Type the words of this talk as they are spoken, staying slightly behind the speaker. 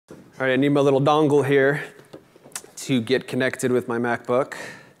All right, I need my little dongle here to get connected with my MacBook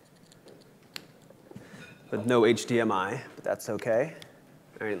with no HDMI, but that's OK.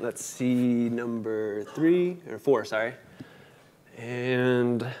 All right, let's see number 4, sorry.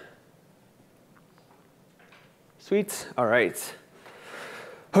 And sweet. All right.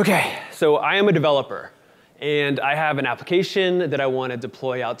 OK, so I am a developer. And I have an application that I want to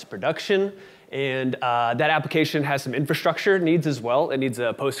deploy out to production. And that application has some infrastructure needs as well. It needs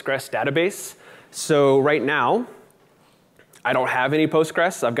a Postgres database. So right now, I don't have any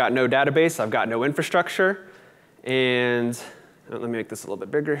Postgres. I've got no database. I've got no infrastructure. And let me make this a little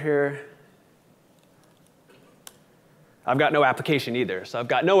bit bigger here. I've got no application either. So I've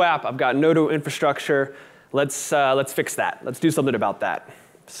got no app. I've got no infrastructure. Let's fix that. Let's do something about that.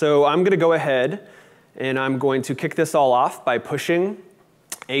 So I'm going to go ahead and I'm going to kick this all off by pushing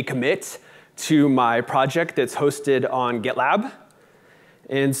a commit to my project that's hosted on GitLab.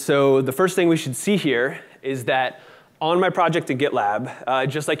 And so the first thing we should see here is that on my project in GitLab,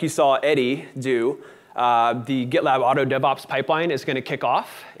 just like you saw Eddie do, the GitLab Auto DevOps pipeline is going to kick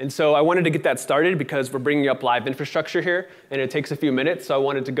off. And so I wanted to get that started because we're bringing up live infrastructure here, and it takes a few minutes. So I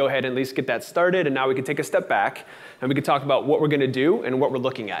wanted to go ahead and at least get that started. And now we can take a step back, and we can talk about what we're going to do and what we're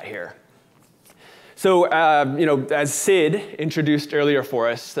looking at here. So as Sid introduced earlier for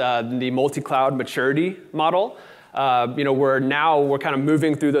us, the multi-cloud maturity model, we're kind of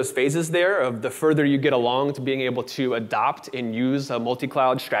moving through those phases there of the further you get along to being able to adopt and use a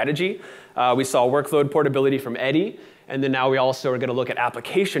multi-cloud strategy. We saw workload portability from Eddie, and then now we also are going to look at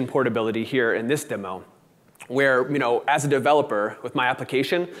application portability here in this demo, where as a developer with my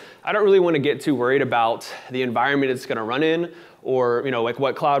application, I don't really want to get too worried about the environment it's going to run in, or like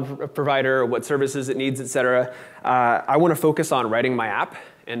what cloud provider, or what services it needs, et cetera. I want to focus on writing my app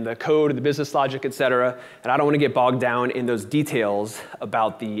and the code, the business logic, et cetera, and I don't want to get bogged down in those details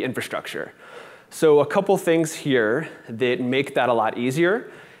about the infrastructure. So a couple things here that make that a lot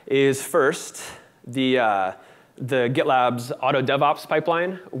easier is first, the GitLab's Auto DevOps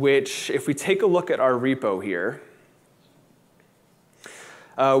pipeline, which if we take a look at our repo here,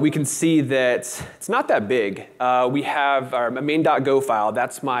 we can see that it's not that big. We have our main.go file.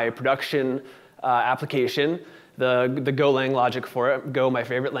 That's my production application, the Golang logic for it, Go, my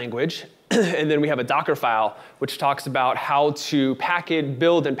favorite language. And then we have a Docker file, which talks about how to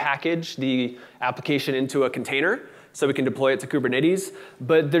build and package the application into a container so we can deploy it to Kubernetes.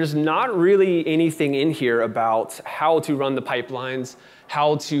 But there's not really anything in here about how to run the pipelines,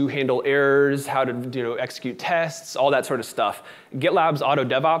 how to handle errors, how to execute tests, all that sort of stuff. GitLab's Auto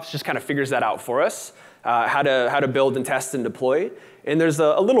DevOps just kind of figures that out for us, how to build and test and deploy. And there's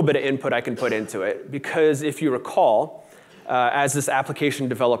a little bit of input I can put into it, because if you recall, as this application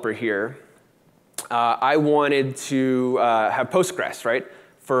developer here, I wanted to have Postgres, right?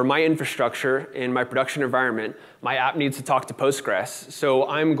 For my infrastructure in my production environment, my app needs to talk to Postgres. So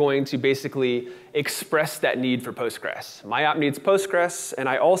I'm going to basically express that need for Postgres. My app needs Postgres, and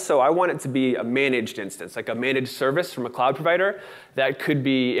I want it to be a managed instance, like a managed service from a cloud provider. That could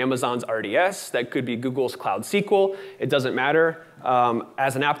be Amazon's RDS. That could be Google's Cloud SQL. It doesn't matter.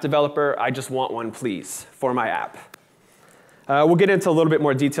 As an app developer, I just want one, please, for my app. We'll get into a little bit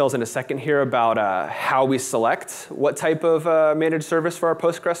more details in a second here about how we select what type of managed service for our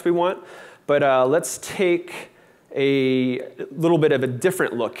Postgres we want. But let's take a little bit of a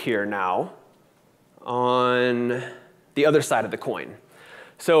different look here now on the other side of the coin.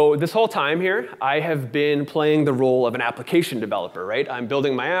 So this whole time here, I have been playing the role of an application developer, right? I'm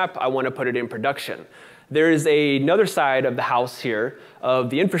building my app. I want to put it in production. There is another side of the house here of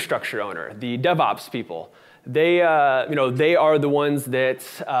the infrastructure owner, the DevOps people. They are the ones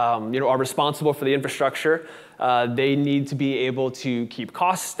that are responsible for the infrastructure. They need to be able to keep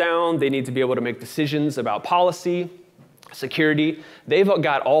costs down. They need to be able to make decisions about policy, security. They've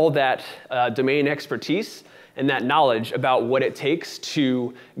got all that domain expertise and that knowledge about what it takes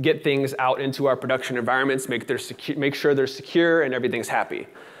to get things out into our production environments, make sure they're secure and everything's happy.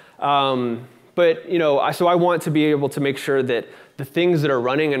 So I want to be able to make sure that the things that are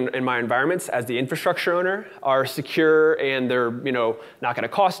running in my environments as the infrastructure owner are secure and they're not going to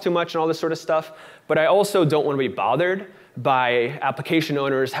cost too much and all this sort of stuff. But I also don't want to be bothered by application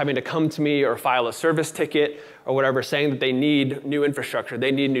owners having to come to me or file a service ticket or whatever saying that they need new infrastructure,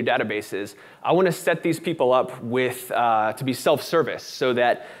 they need new databases. I want to set these people up with to be self-service so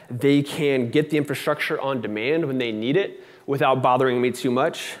that they can get the infrastructure on demand when they need it without bothering me too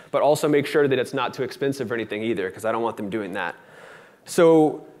much, but also make sure that it's not too expensive or anything either, because I don't want them doing that.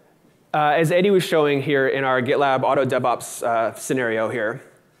 So as Eddie was showing here in our GitLab Auto DevOps scenario here,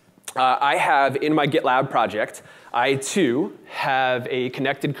 I have in my GitLab project, I too have a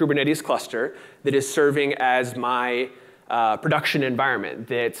connected Kubernetes cluster that is serving as my production environment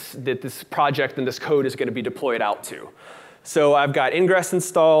that this project and this code is going to be deployed out to. So I've got Ingress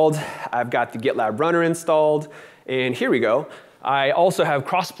installed, I've got the GitLab runner installed, and here we go. I also have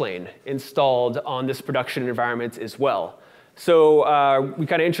Crossplane installed on this production environment as well. So we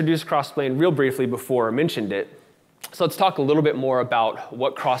kind of introduced Crossplane real briefly before I mentioned it. So let's talk a little bit more about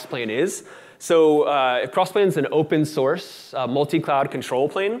what Crossplane is. So Crossplane is an open source multi-cloud control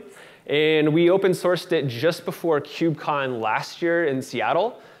plane. And we open sourced it just before KubeCon last year in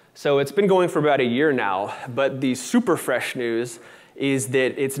Seattle. So it's been going for about a year now. But the super fresh news is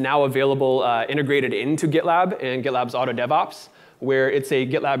that it's now available integrated into GitLab and GitLab's Auto DevOps, where it's a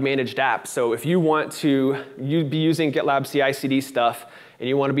GitLab managed app. So if you want to be using GitLab CI/CD stuff and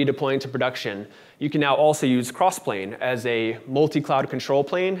you want to be deploying to production, you can now also use Crossplane as a multi-cloud control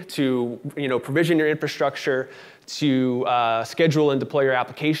plane to provision your infrastructure, to schedule and deploy your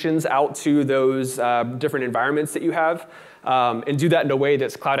applications out to those different environments that you have, and do that in a way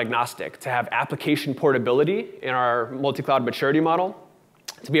that's cloud agnostic, to have application portability in our multi-cloud maturity model,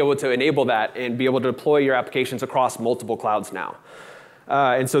 to be able to enable that and be able to deploy your applications across multiple clouds now.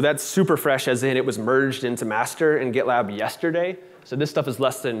 And so that's super fresh, as in it was merged into master in GitLab yesterday. So this stuff is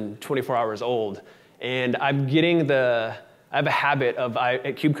less than 24 hours old. And I'm getting I have a habit of, at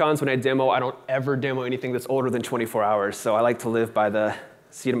KubeCons when I demo, I don't ever demo anything that's older than 24 hours. So I like to live by the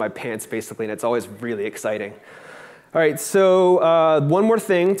seat of my pants, basically, and it's always really exciting. All right, so one more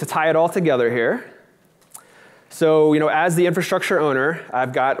thing to tie it all together here. So as the infrastructure owner,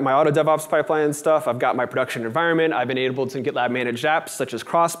 I've got my Auto DevOps pipeline and stuff. I've got my production environment. I've enabled some GitLab managed apps, such as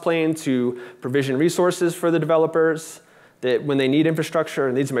Crossplane, to provision resources for the developers that when they need infrastructure,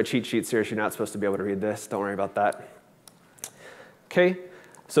 and these are my cheat sheets here, so you're not supposed to be able to read this. Don't worry about that. OK,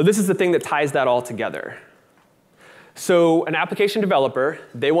 so this is the thing that ties that all together. So an application developer,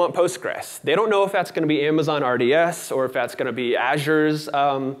 they want Postgres. They don't know if that's going to be Amazon RDS, or if that's going to be Azure's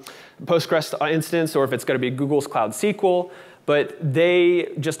Postgres instance, or if it's going to be Google's Cloud SQL. But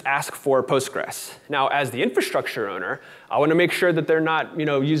they just ask for Postgres. Now, as the infrastructure owner, I want to make sure that they're not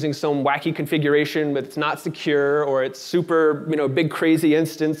using some wacky configuration that's not secure, or it's super big crazy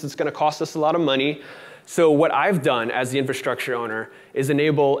instance that's going to cost us a lot of money. So what I've done as the infrastructure owner is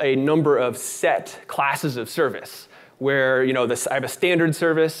enable a number of set classes of service, where I have a standard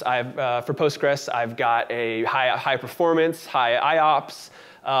service. For Postgres, I've got a high performance, high IOPS,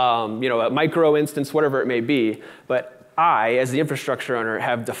 a micro instance, whatever it may be. But I, as the infrastructure owner,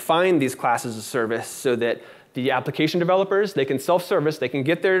 have defined these classes of service so that the application developers, they can self-service, they can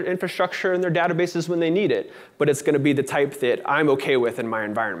get their infrastructure and their databases when they need it, but it's going to be the type that I'm OK with in my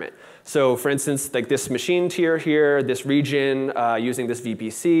environment. So for instance, like this machine tier here, this region, using this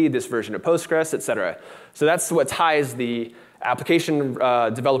VPC, this version of Postgres, et cetera. So that's what ties the application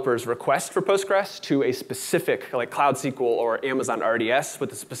developers' request for Postgres to a specific, like Cloud SQL or Amazon RDS,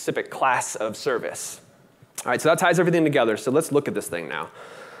 with a specific class of service. All right, so that ties everything together. So let's look at this thing now.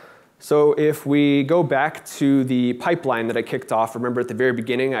 So if we go back to the pipeline that I kicked off, remember at the very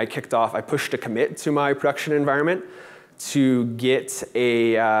beginning, I pushed a commit to my production environment to get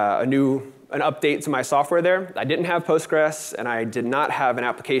an update to my software there. I didn't have Postgres, and I did not have an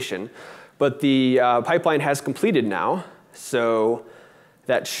application. But the pipeline has completed now. So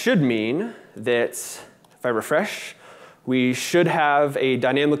that should mean that if I refresh, we should have a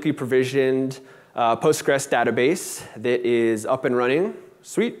dynamically provisioned Postgres database that is up and running,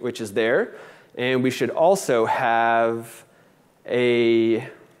 sweet, which is there. And we should also have a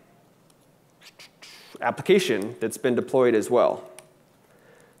application that's been deployed as well.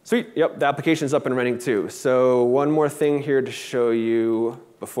 Sweet, yep, the application's up and running too. So one more thing here to show you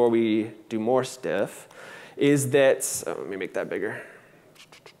before we do more stuff is that, let me make that bigger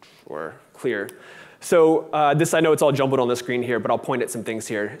or clear. So this, I know it's all jumbled on the screen here, but I'll point at some things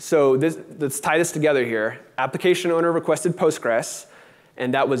here. So let's tie this together here. Application owner requested Postgres,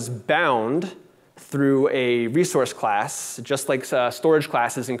 and that was bound through a resource class, just like storage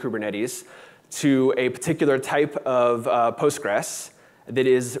classes in Kubernetes, to a particular type of Postgres that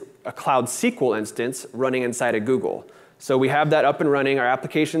is a Cloud SQL instance running inside of Google. So we have that up and running. Our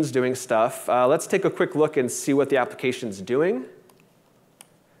application's doing stuff. Let's take a quick look and see what the application's doing.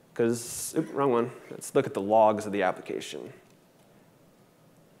 Because, wrong one. Let's look at the logs of the application.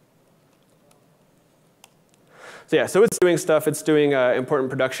 So yeah, so it's doing stuff. It's doing important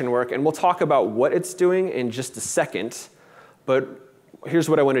production work. And we'll talk about what it's doing in just a second. But here's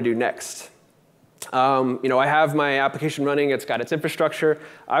what I want to do next. I have my application running. It's got its infrastructure.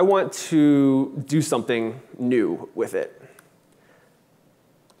 I want to do something new with it.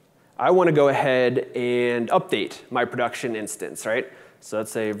 I want to go ahead and update my production instance, right? So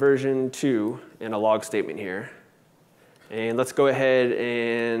let's say version 2 in a log statement here. And let's go ahead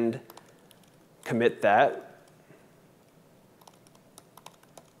and commit that.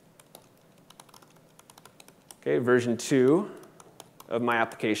 Okay, version 2 of my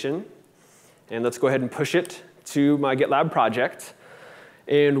application. And let's go ahead and push it to my GitLab project.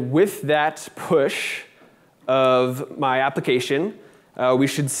 And with that push of my application, we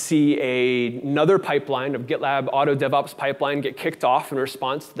should see another pipeline of GitLab Auto DevOps pipeline get kicked off in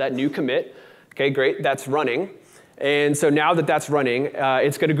response to that new commit. Okay, great, that's running. And so now that that's running,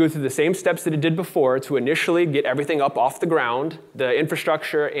 it's going to go through the same steps that it did before to initially get everything up off the ground, the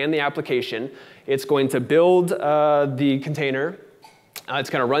infrastructure and the application. It's going to build the container.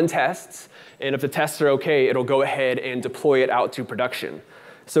 It's going to run tests. And if the tests are OK, it'll go ahead and deploy it out to production.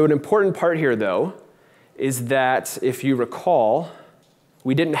 So an important part here, though, is that if you recall,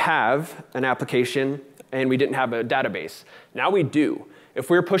 we didn't have an application and we didn't have a database. Now we do.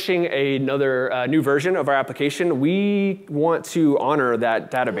 If we're pushing another new version of our application, we want to honor that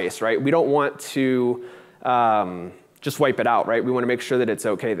database, right? We don't want to just wipe it out, right? We want to make sure that it's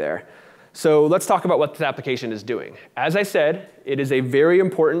OK there. So let's talk about what this application is doing. As I said, it is a very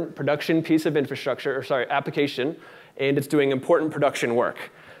important production piece of infrastructure, or sorry, application, and it's doing important production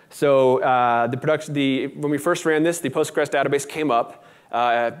work. So when we first ran this, the Postgres database came up.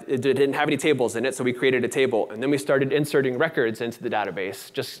 It didn't have any tables in it, so we created a table. And then we started inserting records into the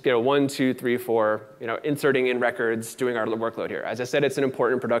database, just 1, 2, 3, 4, inserting in records, doing our workload here. As I said, it's an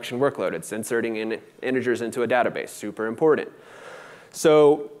important production workload. It's inserting in integers into a database, super important.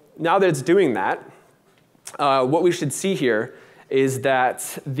 So now that it's doing that, what we should see here is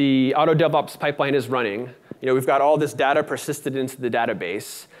that the Auto DevOps pipeline is running. We've got all this data persisted into the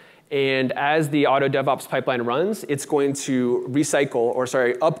database. And as the Auto DevOps pipeline runs, it's going to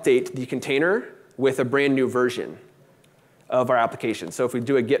update the container with a brand new version of our application. So if we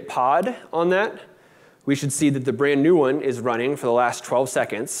do a git pod on that, we should see that the brand new one is running for the last 12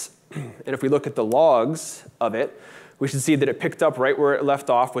 seconds. And if we look at the logs of it, we should see that it picked up right where it left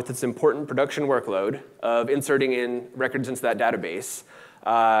off with its important production workload of inserting in records into that database.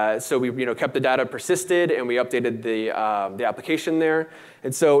 So we kept the data persisted, and we updated the application there.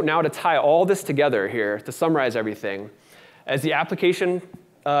 And so now to tie all this together here, to summarize everything, as the application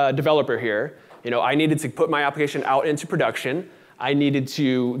developer here, I needed to put my application out into production. I needed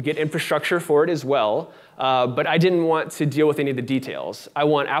to get infrastructure for it as well. But I didn't want to deal with any of the details. I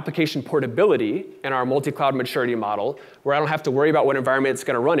want application portability in our multi-cloud maturity model, where I don't have to worry about what environment it's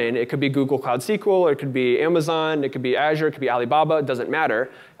going to run in. It could be Google Cloud SQL, or it could be Amazon, it could be Azure, it could be Alibaba, it doesn't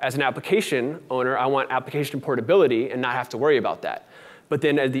matter. As an application owner, I want application portability and not have to worry about that. But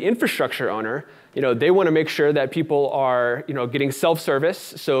then as the infrastructure owner, they want to make sure that people are getting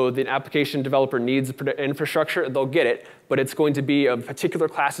self-service. So the application developer needs infrastructure, they'll get it. But it's going to be of particular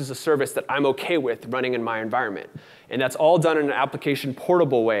classes of service that I'm OK with running in my environment. And that's all done in an application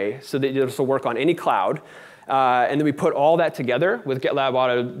portable way so that this will work on any cloud. And then we put all that together with GitLab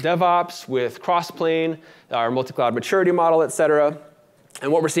Auto DevOps, with Crossplane, our multi-cloud maturity model, et cetera.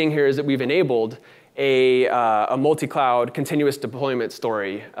 And what we're seeing here is that we've enabled a multi-cloud continuous deployment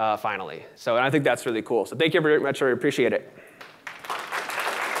story finally. So I think that's really cool. So thank you very much. I appreciate it.